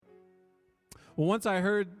Well, once I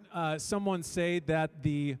heard someone say that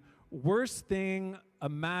the worst thing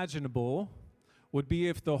imaginable would be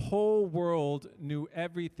if the whole world knew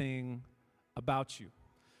everything about you.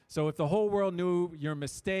 So if the whole world knew your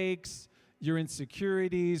mistakes, your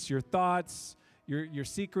insecurities, your thoughts, your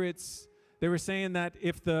secrets, they were saying that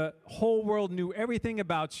if the whole world knew everything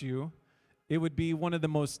about you, it would be one of the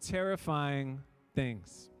most terrifying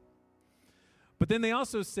things. But then they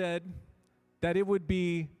also said that it would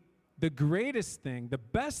be the greatest thing, the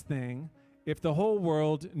best thing, if the whole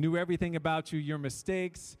world knew everything about you, your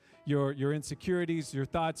mistakes, your insecurities, your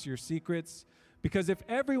thoughts, your secrets. Because if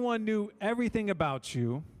everyone knew everything about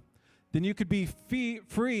you, then you could be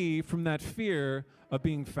free from that fear of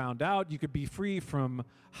being found out. You could be free from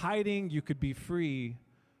hiding. You could be free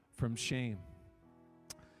from shame.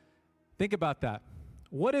 Think about that.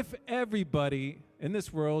 What if everybody in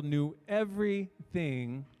this world knew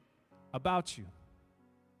everything about you?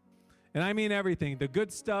 And I mean everything, the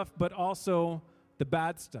good stuff, but also the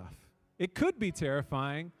bad stuff. It could be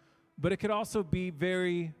terrifying, but it could also be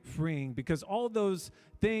very freeing, because all those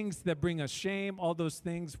things that bring us shame, all those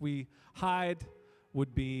things we hide,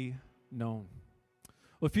 would be known.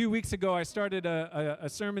 Well, a few weeks ago, I started a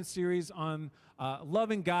sermon series on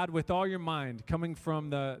loving God with all your mind, coming from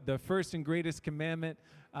the first and greatest commandment.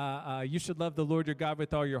 You should love the Lord your God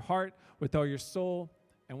with all your heart, with all your soul,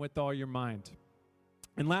 and with all your mind.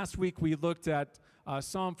 And last week, we looked at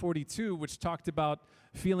Psalm 42, which talked about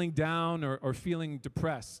feeling down or feeling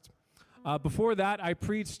depressed. Before that, I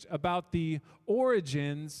preached about the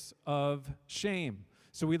origins of shame.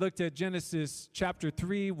 So we looked at Genesis chapter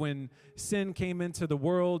 3, when sin came into the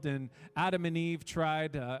world and Adam and Eve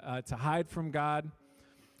tried to hide from God.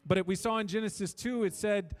 But we saw in Genesis 2, it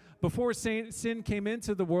said before sin came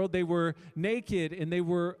into the world, they were naked and they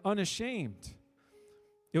were unashamed.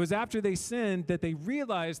 It was after they sinned that they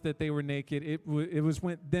realized that they were naked. It was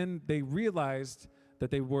when then they realized that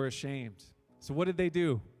they were ashamed. So what did they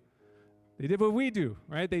do? They did what we do,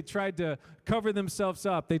 right? They tried to cover themselves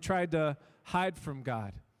up. They tried to hide from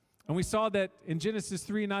God. And we saw that in Genesis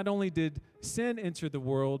 3, not only did sin enter the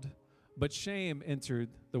world, but shame entered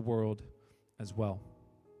the world as well.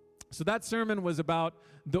 So that sermon was about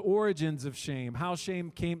the origins of shame, how shame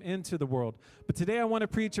came into the world. But today I want to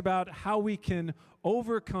preach about how we can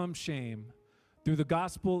overcome shame through the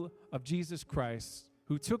gospel of Jesus Christ,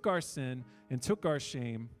 who took our sin and took our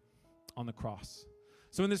shame on the cross.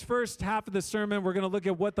 So in this first half of the sermon, we're going to look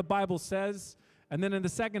at what the Bible says. And then in the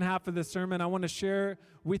second half of the sermon, I want to share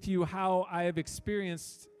with you how I have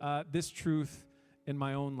experienced this truth in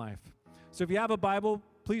my own life. So if you have a Bible,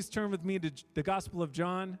 please turn with me to the Gospel of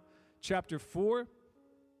John, chapter 4.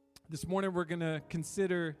 This morning, we're going to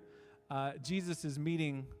consider Jesus'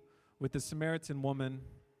 meeting with the Samaritan woman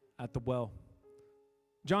at the well.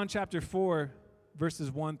 John chapter 4, verses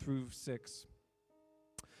 1 through 6.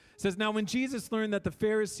 It says, "Now when Jesus learned that the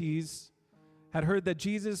Pharisees had heard that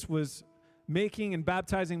Jesus was making and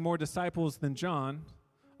baptizing more disciples than John,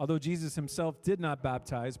 although Jesus himself did not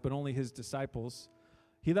baptize, but only his disciples,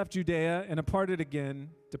 he left Judea and departed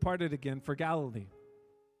again for Galilee.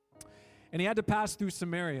 And he had to pass through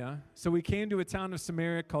Samaria, so he came to a town of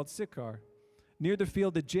Samaria called Sychar, near the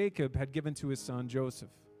field that Jacob had given to his son Joseph.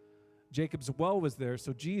 Jacob's well was there,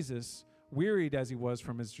 so Jesus, wearied as he was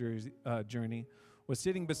from his journey, was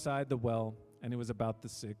sitting beside the well, and it was about the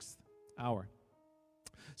 6th hour."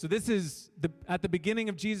 So this is at the beginning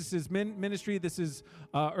of Jesus' ministry. This is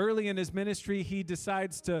early in his ministry. He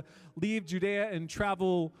decides to leave Judea and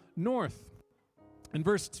travel north. And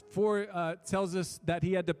verse 4 tells us that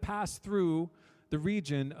he had to pass through the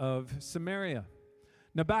region of Samaria.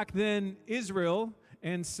 Now back then, Israel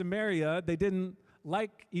and Samaria, they didn't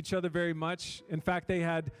like each other very much. In fact, they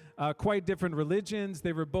had quite different religions.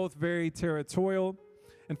 They were both very territorial.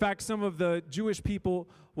 In fact, some of the Jewish people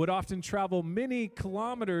would often travel many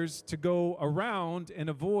kilometers to go around and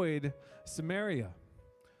avoid Samaria.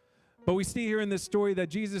 But we see here in this story that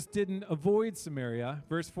Jesus didn't avoid Samaria.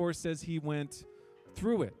 Verse 4 says he went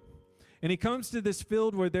through it. And he comes to this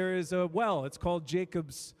field where there is a well. It's called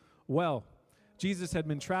Jacob's well. Jesus had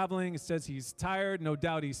been traveling. It says he's tired. No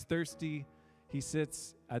doubt he's thirsty. He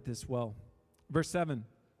sits at this well. Verse 7.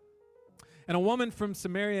 "And a woman from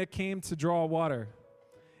Samaria came to draw water.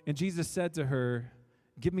 And Jesus said to her,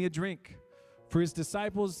 'Give me a drink.' For his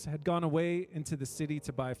disciples had gone away into the city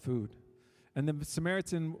to buy food. And the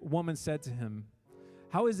Samaritan woman said to him,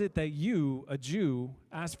 'How is it that you, a Jew,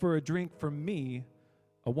 ask for a drink from me,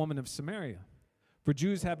 a woman of Samaria? For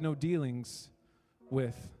Jews have no dealings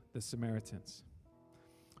with the Samaritans.'"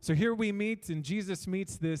 So here we meet, and Jesus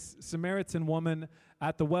meets this Samaritan woman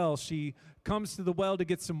at the well. She comes to the well to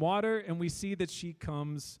get some water, and we see that she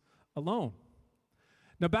comes alone.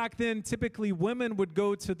 Now, back then, typically women would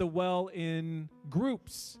go to the well in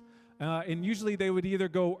groups, and usually they would either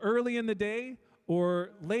go early in the day or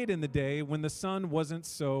late in the day when the sun wasn't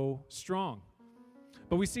so strong.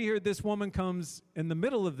 But we see here this woman comes in the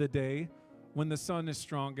middle of the day when the sun is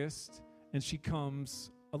strongest, and she comes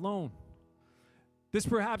alone. This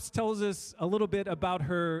perhaps tells us a little bit about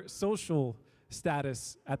her social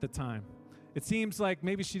status at the time. It seems like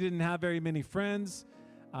maybe she didn't have very many friends,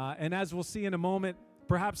 and as we'll see in a moment,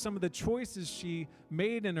 perhaps some of the choices she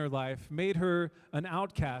made in her life made her an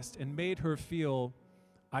outcast and made her feel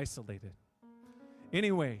isolated.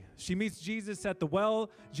 Anyway, she meets Jesus at the well.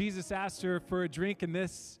 Jesus asks her for a drink, and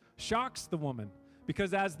this shocks the woman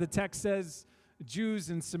because, as the text says, Jews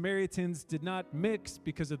and Samaritans did not mix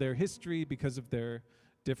because of their history, because of their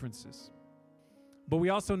differences. But we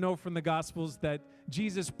also know from the Gospels that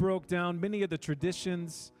Jesus broke down many of the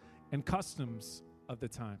traditions and customs of the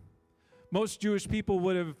time. Most Jewish people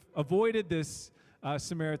would have avoided this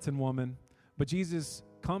Samaritan woman, but Jesus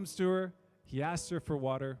comes to her, he asks her for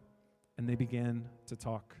water, and they began to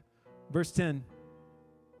talk. Verse 10,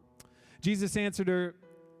 Jesus answered her,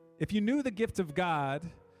 "If you knew the gift of God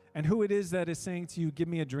and who it is that is saying to you, 'Give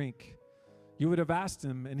me a drink,' you would have asked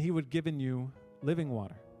him, and he would have given you living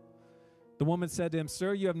water." The woman said to him,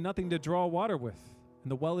 "Sir, you have nothing to draw water with,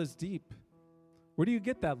 and the well is deep. Where do you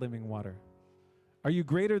get that living water? Are you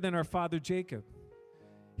greater than our father Jacob?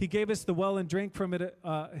 He gave us the well and drank from it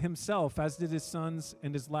himself, as did his sons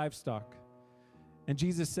and his livestock." And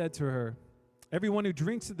Jesus said to her, "Everyone who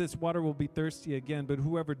drinks of this water will be thirsty again, but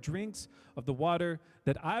whoever drinks of the water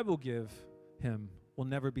that I will give him will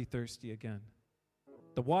never be thirsty again.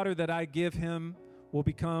 The water that I give him will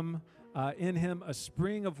become in him a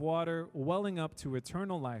spring of water welling up to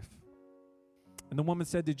eternal life." And the woman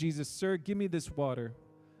said to Jesus, "Sir, give me this water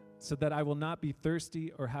so that I will not be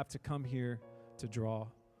thirsty or have to come here to draw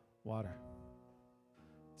water."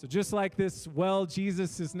 So just like this well,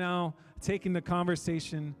 Jesus is now taking the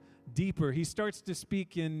conversation deeper. He starts to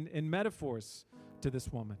speak in metaphors to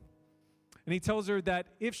this woman. And he tells her that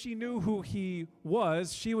if she knew who he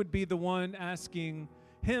was, she would be the one asking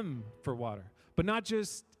him for water. But not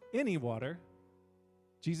just any water.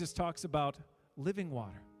 Jesus talks about living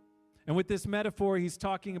water. And with this metaphor, he's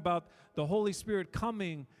talking about the Holy Spirit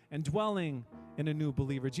coming and dwelling in a new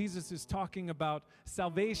believer. Jesus is talking about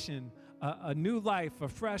salvation, a new life, a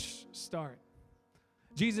fresh start.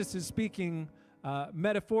 Jesus is speaking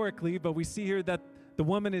metaphorically, but we see here that the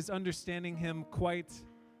woman is understanding him quite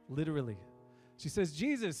literally. She says,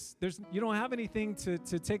 "Jesus, you don't have anything to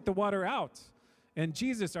take the water out. And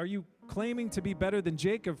Jesus, are you claiming to be better than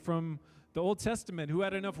Jacob from the Old Testament, who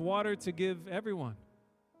had enough water to give everyone?"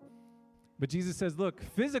 But Jesus says, look,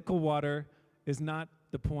 physical water is not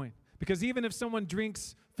the point. Because even if someone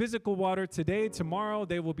drinks physical water today, tomorrow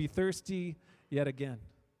they will be thirsty yet again.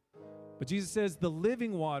 But Jesus says the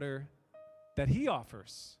living water that he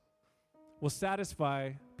offers will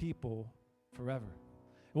satisfy people forever.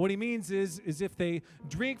 And what he means is if they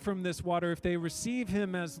drink from this water, if they receive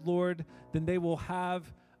him as Lord, then they will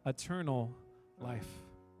have eternal life.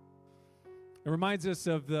 It reminds us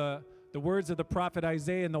of the words of the prophet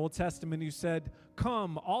Isaiah in the Old Testament, who said,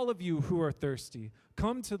 "Come, all of you who are thirsty,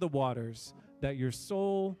 come to the waters that your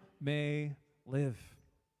soul may live."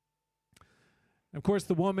 And of course,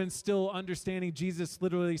 the woman, still understanding Jesus,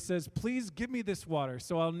 literally says, "Please give me this water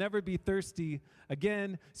so I'll never be thirsty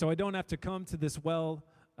again, so I don't have to come to this well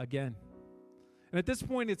again." And at this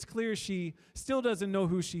point, it's clear she still doesn't know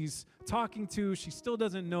who she's talking to. She still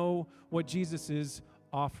doesn't know what Jesus is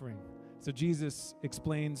offering. So Jesus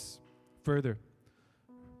explains further.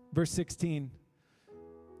 Verse 16,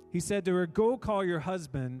 he said to her, "Go call your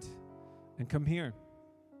husband and come here."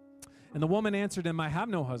 And the woman answered him, "I have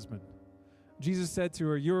no husband." Jesus said to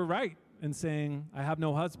her, "You are right in saying, 'I have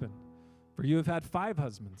no husband,' for you have had 5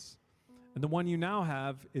 husbands, and the one you now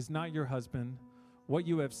have is not your husband. What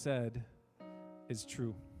you have said is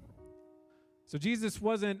true." So Jesus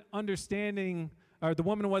wasn't understanding, or the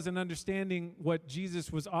woman wasn't understanding what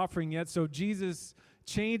Jesus was offering yet. So Jesus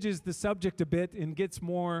changes the subject a bit and gets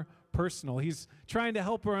more personal. He's trying to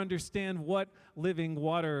help her understand what living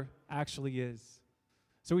water actually is.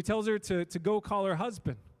 So he tells her to go call her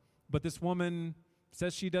husband. But this woman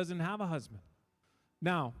says she doesn't have a husband.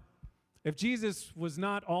 Now, if Jesus was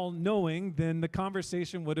not all-knowing, then the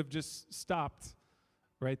conversation would have just stopped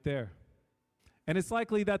right there. And it's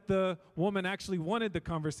likely that the woman actually wanted the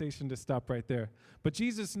conversation to stop right there. But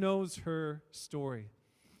Jesus knows her story.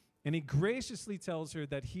 And he graciously tells her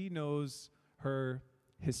that he knows her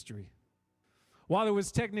history. While it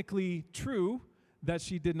was technically true that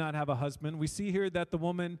she did not have a husband, we see here that the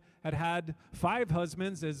woman had had 5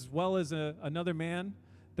 husbands as well as another man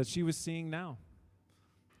that she was seeing now.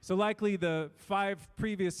 So likely the 5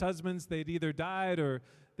 previous husbands, they'd either died or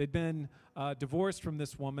they'd been divorced from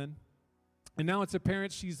this woman. And now it's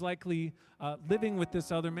apparent she's likely living with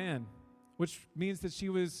this other man, which means that she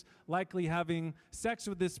was likely having sex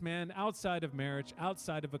with this man outside of marriage,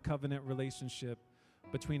 outside of a covenant relationship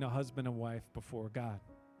between a husband and wife before God.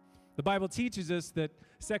 The Bible teaches us that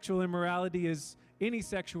sexual immorality is any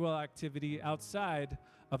sexual activity outside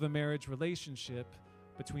of a marriage relationship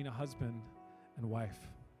between a husband and wife.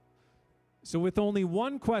 So with only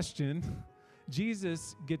one question,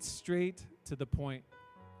 Jesus gets straight to the point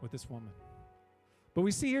with this woman. But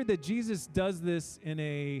we see here that Jesus does this in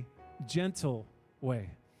a gentle way.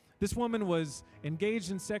 This woman was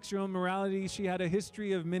engaged in sexual immorality. She had a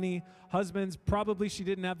history of many husbands. Probably she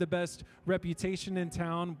didn't have the best reputation in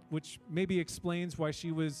town, which maybe explains why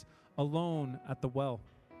she was alone at the well.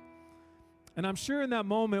 And I'm sure in that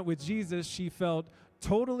moment with Jesus, she felt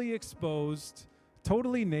totally exposed,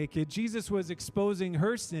 totally naked. Jesus was exposing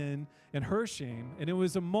her sin and her shame, and it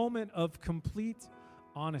was a moment of complete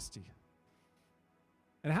honesty.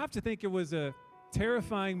 And I have to think it was a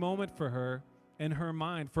terrifying moment for her in her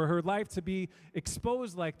mind, for her life to be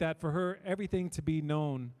exposed like that, for her everything to be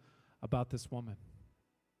known about this woman.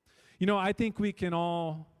 You know, I think we can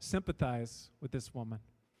all sympathize with this woman.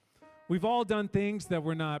 We've all done things that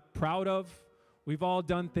we're not proud of. We've all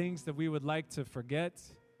done things that we would like to forget.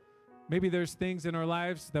 Maybe there's things in our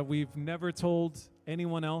lives that we've never told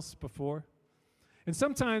anyone else before. And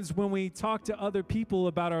sometimes when we talk to other people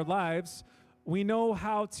about our lives, we know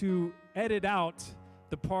how to edit out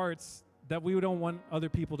the parts that we don't want other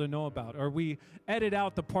people to know about, or we edit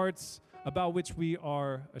out the parts about which we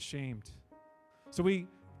are ashamed. So we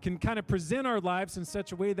can kind of present our lives in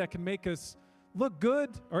such a way that can make us look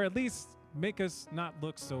good, or at least make us not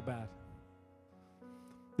look so bad.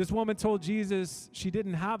 This woman told Jesus she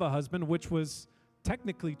didn't have a husband, which was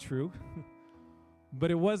technically true, but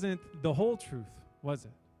it wasn't the whole truth, was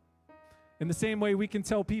it? In the same way, we can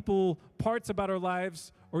tell people parts about our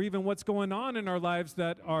lives or even what's going on in our lives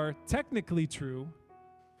that are technically true,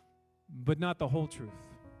 but not the whole truth.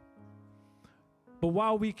 But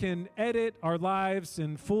while we can edit our lives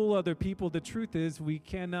and fool other people, the truth is we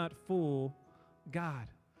cannot fool God.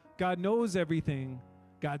 God knows everything.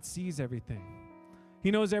 God sees everything. He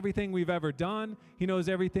knows everything we've ever done. He knows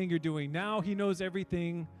everything you're doing now. He knows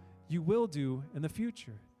everything you will do in the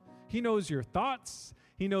future. He knows your thoughts.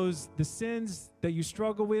 He knows the sins that you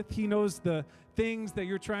struggle with. He knows the things that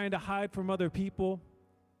you're trying to hide from other people.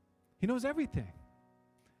 He knows everything.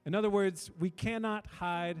 In other words, we cannot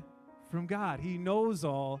hide from God. He knows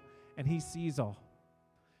all and He sees all.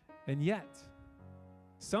 And yet,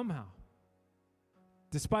 somehow,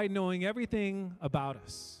 despite knowing everything about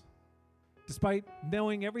us, despite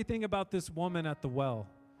knowing everything about this woman at the well,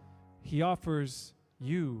 He offers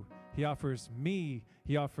you, He offers me,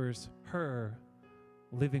 He offers her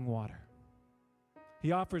living water.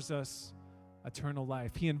 He offers us eternal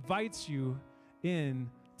life. He invites you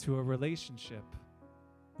into a relationship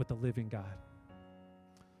with the living God.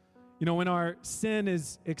 You know, when our sin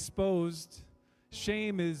is exposed,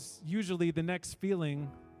 shame is usually the next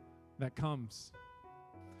feeling that comes.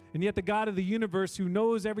 And yet the God of the universe, who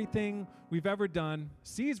knows everything we've ever done,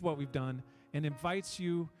 sees what we've done, and invites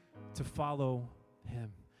you to follow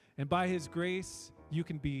Him. And by His grace, you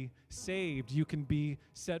can be saved, you can be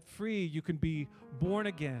set free, you can be born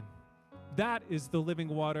again. That is the living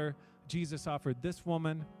water Jesus offered this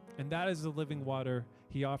woman, and that is the living water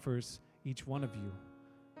He offers each one of you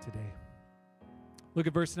today. Look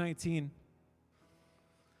at verse 19.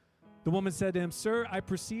 The woman said to him, "Sir, I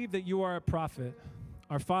perceive that you are a prophet.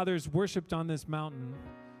 Our fathers worshipped on this mountain,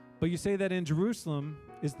 but you say that in Jerusalem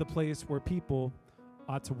is the place where people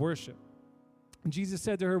ought to worship." And Jesus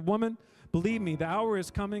said to her, "Woman, believe me, the hour is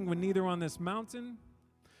coming when neither on this mountain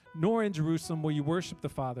nor in Jerusalem will you worship the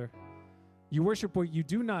Father. You worship what you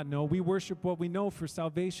do not know. We worship what we know, for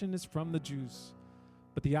salvation is from the Jews.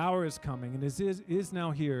 But the hour is coming, and is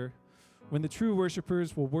now here, when the true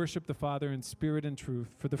worshipers will worship the Father in spirit and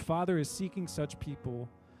truth. For the Father is seeking such people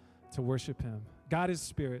to worship Him. God is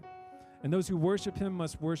spirit, and those who worship Him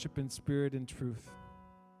must worship in spirit and truth."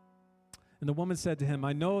 And the woman said to him,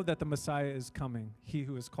 "I know that the Messiah is coming, He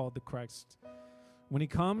who is called the Christ. When He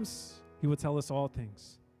comes, He will tell us all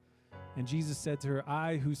things." And Jesus said to her,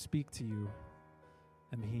 "I who speak to you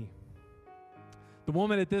am He." The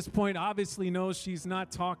woman at this point obviously knows she's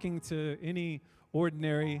not talking to any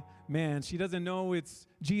ordinary man. She doesn't know it's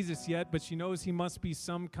Jesus yet, but she knows he must be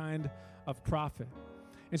some kind of prophet.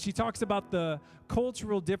 And she talks about the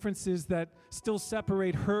cultural differences that still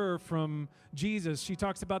separate her from Jesus. She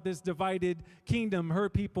talks about this divided kingdom. Her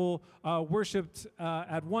people worshipped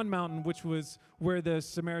at one mountain, which was where the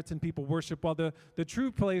Samaritan people worship, while the true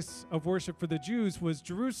place of worship for the Jews was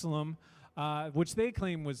Jerusalem, which they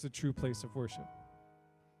claim was the true place of worship.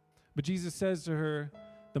 But Jesus says to her,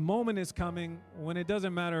 the moment is coming when it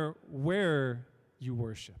doesn't matter where you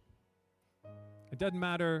worship. It doesn't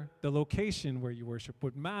matter the location where you worship.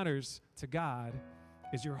 What matters to God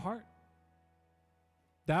is your heart.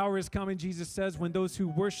 The hour is coming, Jesus says, when those who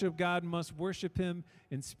worship God must worship him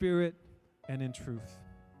in spirit and in truth.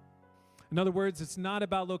 In other words, it's not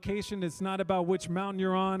about location. It's not about which mountain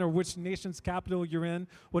you're on or which nation's capital you're in.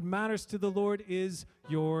 What matters to the Lord is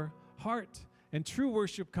your heart. And true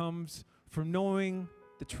worship comes from knowing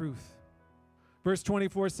the truth. Verse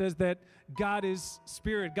 24 says that God is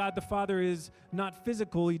spirit. God the Father is not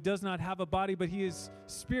physical. He does not have a body, but he is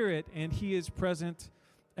spirit, and he is present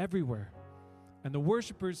everywhere. And the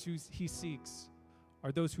worshipers who he seeks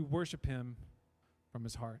are those who worship him from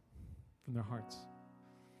his heart, from their hearts.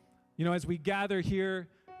 You know, as we gather here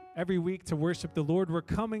every week to worship the Lord, we're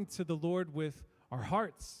coming to the Lord with our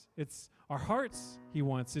hearts. It's our hearts he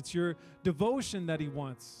wants. It's your devotion that he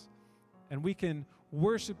wants. And we can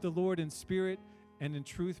worship the Lord in spirit and in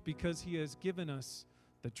truth because he has given us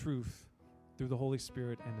the truth through the Holy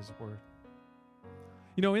Spirit and his word.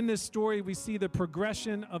 You know, in this story, we see the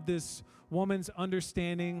progression of this woman's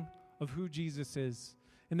understanding of who Jesus is.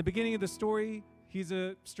 In the beginning of the story, he's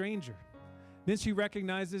a stranger. Then she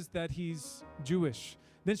recognizes that he's Jewish.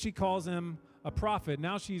 Then she calls him a prophet.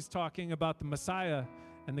 Now she's talking about the Messiah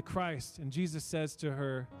and the Christ. And Jesus says to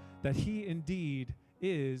her that he indeed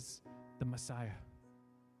is the Messiah.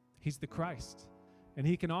 He's the Christ. And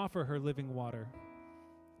he can offer her living water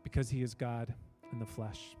because he is God in the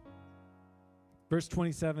flesh. Verse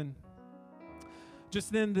 27,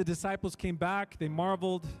 just then the disciples came back. They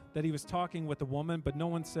marveled that he was talking with a woman, but no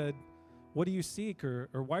one said, what do you seek? Or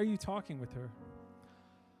why are you talking with her?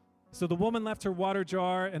 So the woman left her water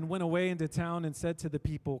jar and went away into town and said to the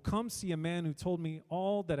people, come see a man who told me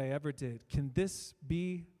all that I ever did. Can this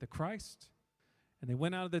be the Christ? And they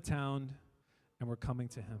went out of the town and were coming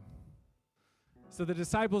to him. So the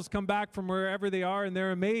disciples come back from wherever they are, and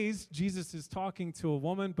they're amazed. Jesus is talking to a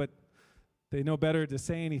woman, but they know better to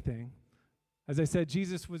say anything. As I said,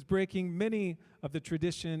 Jesus was breaking many of the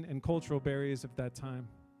tradition and cultural barriers of that time.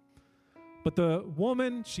 But the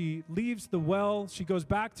woman, she leaves the well, she goes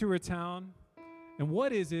back to her town, and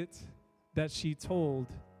what is it that she told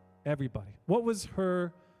everybody? What was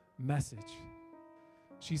her message?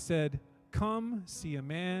 She said, come see a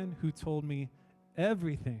man who told me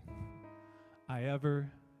everything I ever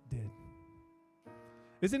did.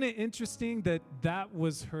 Isn't it interesting that that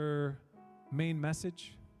was her main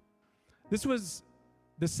message? This was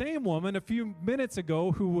the same woman a few minutes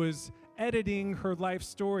ago who was editing her life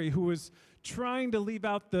story, who was trying to leave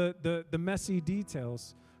out the messy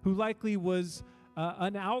details, who likely was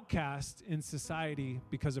an outcast in society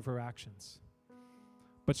because of her actions.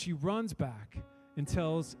 But she runs back and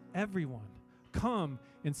tells everyone, come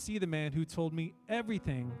and see the man who told me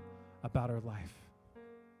everything about her life.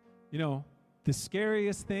 You know, the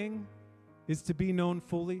scariest thing is to be known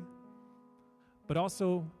fully, but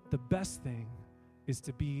also the best thing is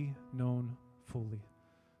to be known fully.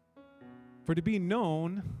 For to be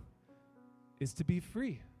known is to be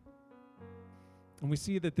free. And we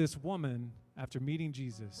see that this woman, after meeting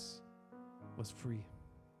Jesus, was free.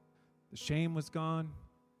 The shame was gone.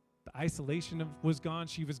 The isolation was gone.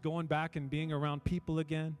 She was going back and being around people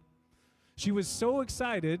again. She was so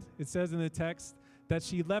excited, it says in the text, that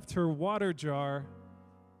she left her water jar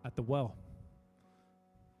at the well.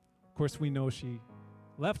 Of course, we know she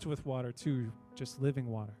left with water too, just living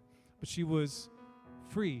water. But she was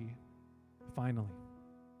free, finally.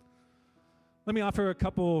 Let me offer a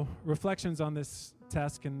couple reflections on this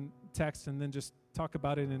text and then just talk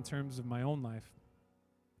about it in terms of my own life.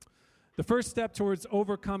 The first step towards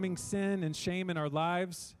overcoming sin and shame in our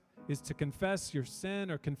lives is to confess your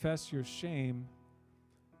sin or confess your shame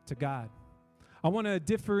to God. I want to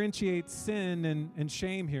differentiate sin and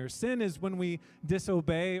shame here. Sin is when we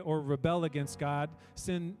disobey or rebel against God.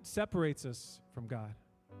 Sin separates us from God.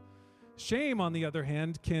 Shame, on the other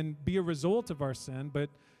hand, can be a result of our sin, but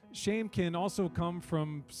shame can also come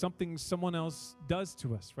from something someone else does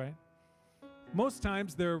to us, right? Most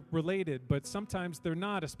times they're related, but sometimes they're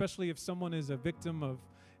not, especially if someone is a victim of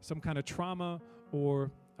some kind of trauma or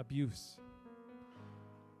abuse.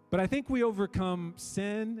 But I think we overcome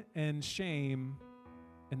sin and shame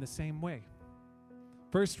in the same way.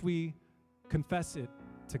 First, we confess it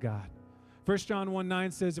to God. 1 John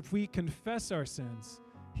 1:9 says, if we confess our sins,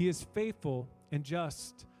 he is faithful and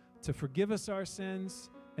just to forgive us our sins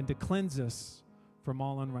and to cleanse us from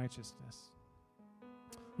all unrighteousness.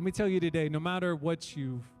 Let me tell you today, no matter what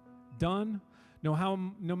you've done, no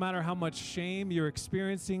matter how much shame you're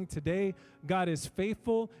experiencing today, God is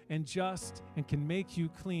faithful and just and can make you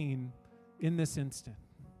clean in this instant.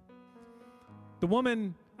 The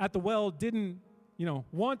woman at the well didn't,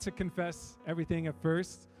 want to confess everything at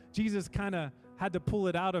first. Jesus kind of had to pull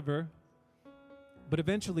it out of her, but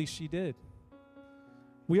eventually she did.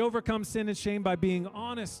 We overcome sin and shame by being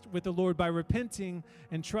honest with the Lord, by repenting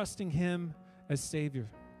and trusting him as Savior.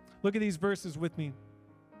 Look at these verses with me.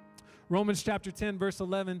 Romans chapter 10, verse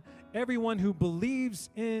 11, everyone who believes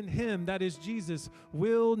in him, that is Jesus,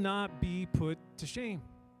 will not be put to shame.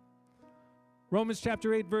 Romans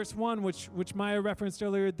chapter 8, verse 1, which Maya referenced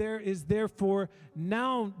earlier, there is therefore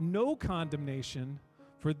now no condemnation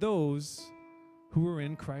for those who are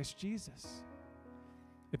in Christ Jesus.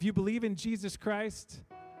 If you believe in Jesus Christ,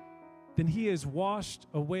 then he has washed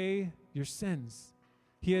away your sins.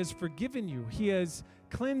 He has forgiven you. He has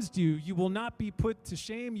cleansed you. You will not be put to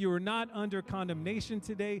shame. You are not under condemnation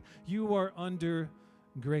today. You are under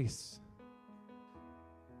grace.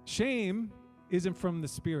 Shame isn't from the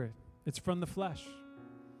Spirit. It's from the flesh.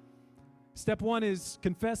 Step 1 is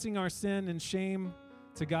confessing our sin and shame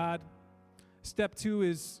to God. Step 2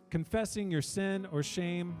 is confessing your sin or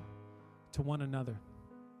shame to one another.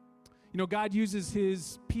 God uses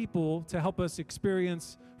his people to help us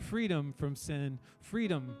experience freedom from sin,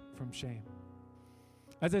 freedom from shame.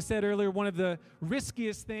 As I said earlier, one of the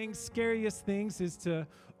riskiest things, scariest things is to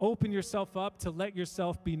open yourself up, to let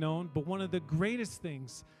yourself be known. But one of the greatest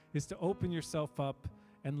things is to open yourself up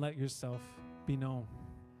and let yourself be known.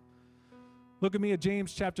 Look at me at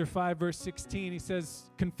James chapter 5, verse 16. He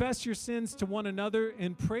says, confess your sins to one another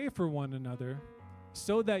and pray for one another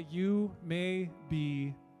so that you may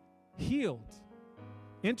be healed.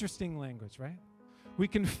 Interesting language, right? We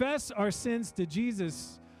confess our sins to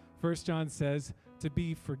Jesus, 1 John says, to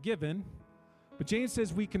be forgiven. But James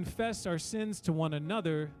says we confess our sins to one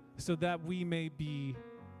another so that we may be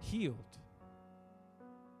healed.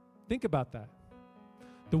 Think about that.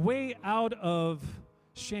 The way out of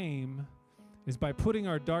shame is by putting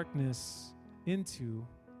our darkness into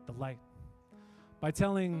the light. By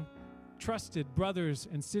telling trusted brothers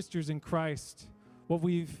and sisters in Christ what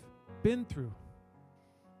we've been through.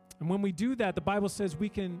 And when we do that, the Bible says we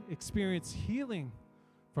can experience healing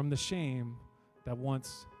from the shame that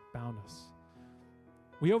once bound us.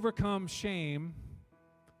 We overcome shame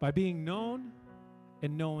by being known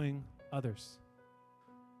and knowing others.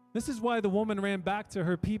 This is why the woman ran back to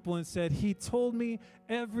her people and said, he told me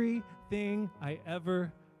everything I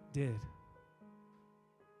ever did.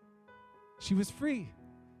 She was free.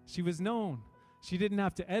 She was known. She didn't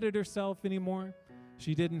have to edit herself anymore.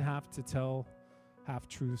 She didn't have to tell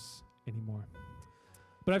half-truths anymore.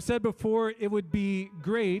 But I've said before, it would be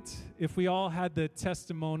great if we all had the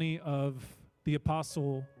testimony of the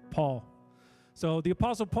Apostle Paul. So the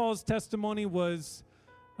Apostle Paul's testimony was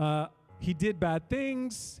he did bad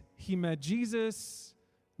things, he met Jesus,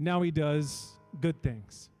 now he does good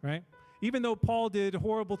things, right? Even though Paul did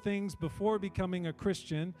horrible things before becoming a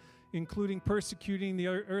Christian, including persecuting the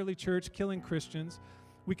early church, killing Christians,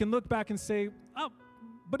 we can look back and say, oh,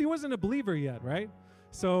 but he wasn't a believer yet, right?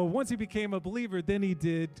 So once he became a believer, then he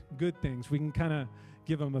did good things. We can kind of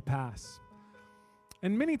give him a pass.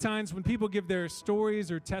 And many times when people give their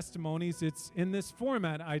stories or testimonies, it's in this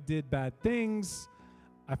format. I did bad things.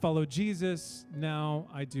 I followed Jesus. Now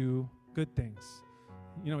I do good things.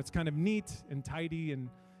 It's kind of neat and tidy. And,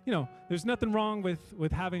 there's nothing wrong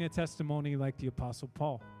with having a testimony like the Apostle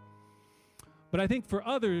Paul. But I think for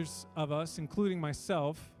others of us, including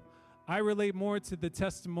myself, I relate more to the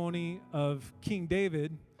testimony of King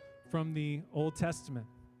David from the Old Testament.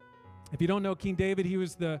 If you don't know King David, he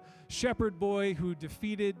was the shepherd boy who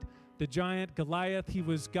defeated the giant Goliath. He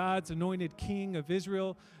was God's anointed king of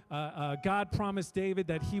Israel. God promised David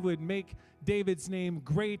that he would make David's name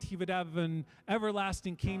great. He would have an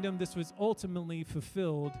everlasting kingdom. This was ultimately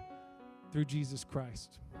fulfilled through Jesus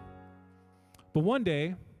Christ. But one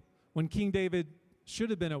day, when King David should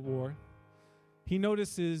have been at war, he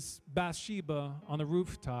notices Bathsheba on the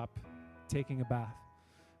rooftop taking a bath.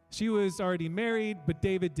 She was already married, but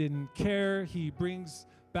David didn't care. He brings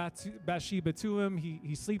Bathsheba to him.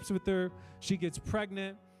 He sleeps with her. She gets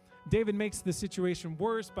pregnant. David makes the situation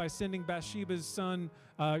worse by sending Bathsheba's son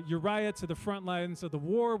Uriah to the front lines of the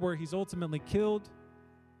war, where he's ultimately killed.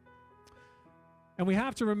 And we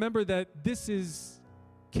have to remember that this is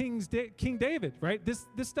King David, right? This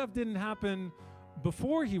stuff didn't happen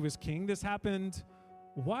before he was king. This happened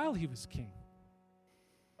while he was king.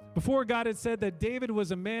 Before, God had said that David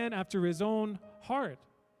was a man after his own heart.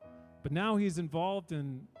 But now he's involved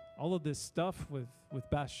in all of this stuff with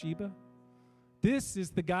Bathsheba. This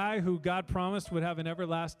is the guy who God promised would have an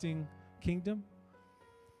everlasting kingdom.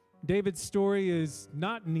 David's story is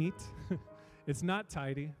not neat. It's not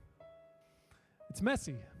tidy. It's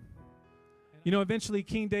messy. You know, eventually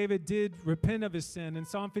King David did repent of his sin. In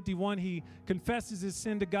Psalm 51, he confesses his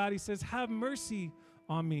sin to God. He says, "Have mercy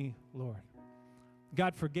on me, Lord."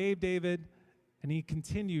 God forgave David, and he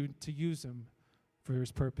continued to use him for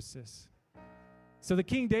his purposes. So the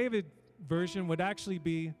King David version would actually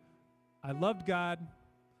be, I loved God,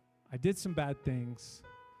 I did some bad things,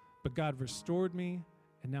 but God restored me,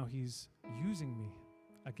 and now he's using me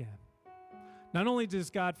again. Not only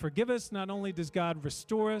does God forgive us, not only does God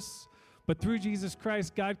restore us, but through Jesus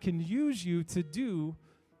Christ, God can use you to do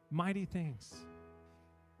mighty things.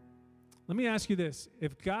 Let me ask you this.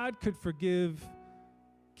 If God could forgive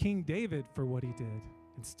King David for what he did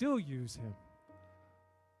and still use him,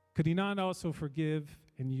 could he not also forgive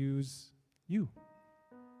and use you?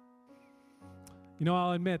 You know,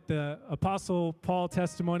 I'll admit the Apostle Paul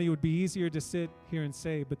testimony would be easier to sit here and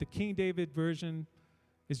say, but the King David version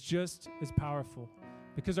is just as powerful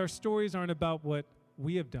because our stories aren't about what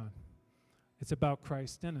we have done. It's about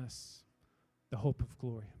Christ in us, the hope of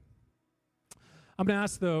glory. I'm going to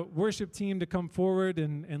ask the worship team to come forward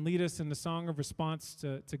and lead us in the song of response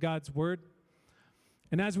to God's word.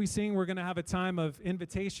 And as we sing, we're going to have a time of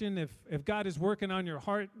invitation. If God is working on your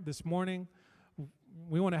heart this morning,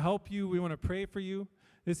 we want to help you. We want to pray for you.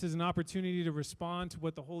 This is an opportunity to respond to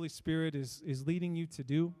what the Holy Spirit is leading you to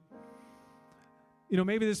do. You know,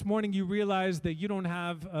 maybe this morning you realize that you don't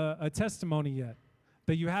have a testimony yet,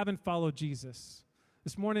 that you haven't followed Jesus.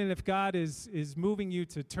 This morning, if God is moving you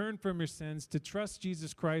to turn from your sins, to trust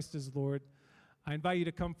Jesus Christ as Lord, I invite you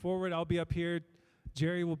to come forward. I'll be up here.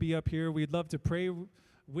 Jerry will be up here. We'd love to pray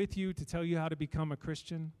with you to tell you how to become a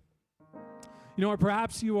Christian. You know, or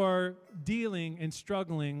perhaps you are dealing and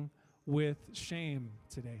struggling with shame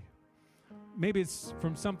today. Maybe it's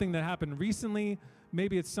from something that happened recently.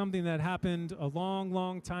 Maybe it's something that happened a long,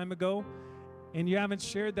 long time ago, and you haven't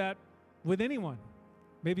shared that with anyone.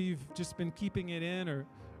 Maybe you've just been keeping it in or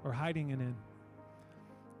hiding it in.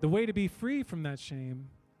 The way to be free from that shame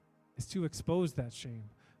is to expose that shame.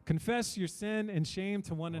 Confess your sin and shame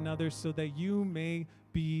to one another so that you may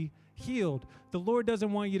be healed. The Lord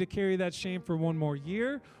doesn't want you to carry that shame for one more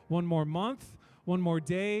year, one more month, one more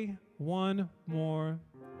day, one more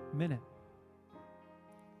minute.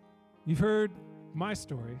 You've heard my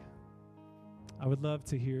story. I would love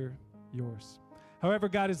to hear yours. However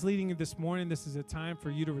God is leading you this morning, this is a time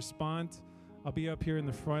for you to respond. I'll be up here in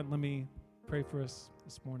the front. Let me pray for us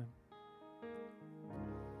this morning.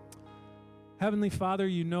 Heavenly Father,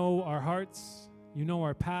 you know our hearts. You know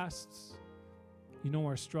our pasts. You know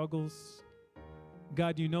our struggles.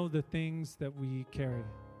 God, you know the things that we carry.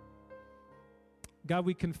 God,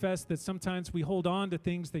 we confess that sometimes we hold on to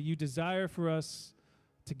things that you desire for us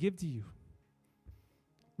to give to you.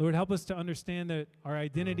 Lord, help us to understand that our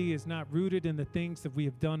identity is not rooted in the things that we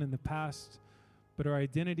have done in the past, but our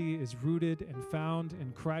identity is rooted and found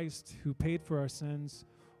in Christ, who paid for our sins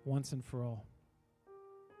once and for all.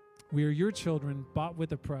 We are your children, bought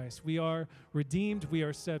with a price. We are redeemed. We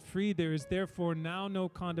are set free. There is therefore now no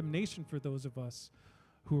condemnation for those of us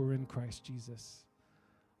who are in Christ Jesus.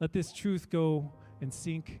 Let this truth go and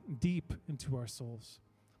sink deep into our souls.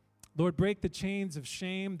 Lord, break the chains of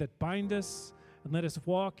shame that bind us, and let us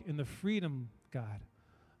walk in the freedom, God,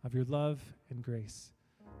 of your love and grace.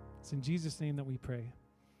 It's in Jesus' name that we pray.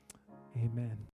 Amen.